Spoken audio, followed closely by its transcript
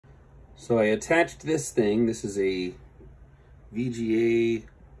So I attached this thing. This is a VGA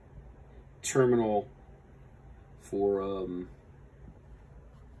terminal for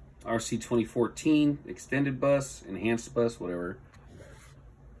RC2014 extended bus, enhanced bus, whatever.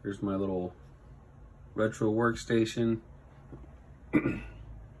 Here's my little retro workstation. This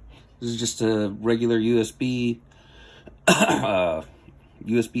is just a regular USB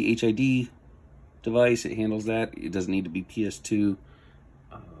USB HID device. It handles that. It doesn't need to be PS2.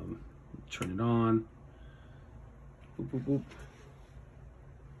 Turn it on. Boop, boop, boop.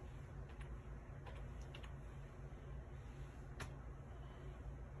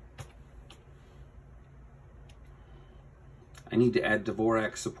 I need to add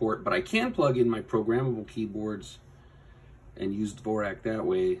Dvorak support, but I can plug in my programmable keyboards and use Dvorak that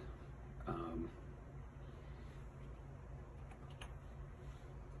way.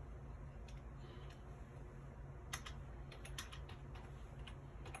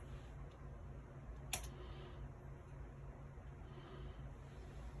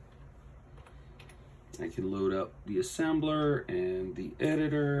 I can load up the assembler and the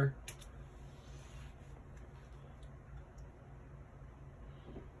editor.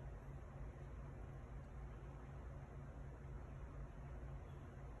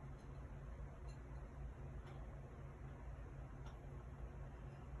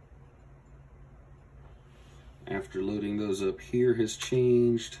 After loading those up, here has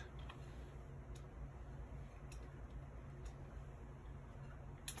changed.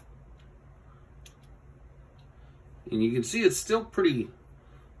 And you can see it's still pretty,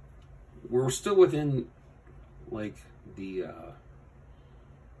 we're still within like the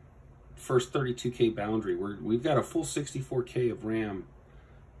first 32K boundary. We've got a full 64K of RAM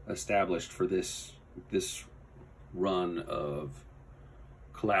established for this run of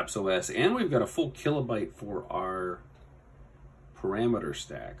Collapse OS, and we've got a full kilobyte for our parameter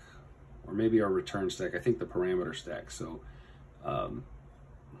stack, or maybe our return stack. I think the parameter stack. So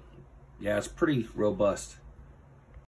yeah, it's pretty robust.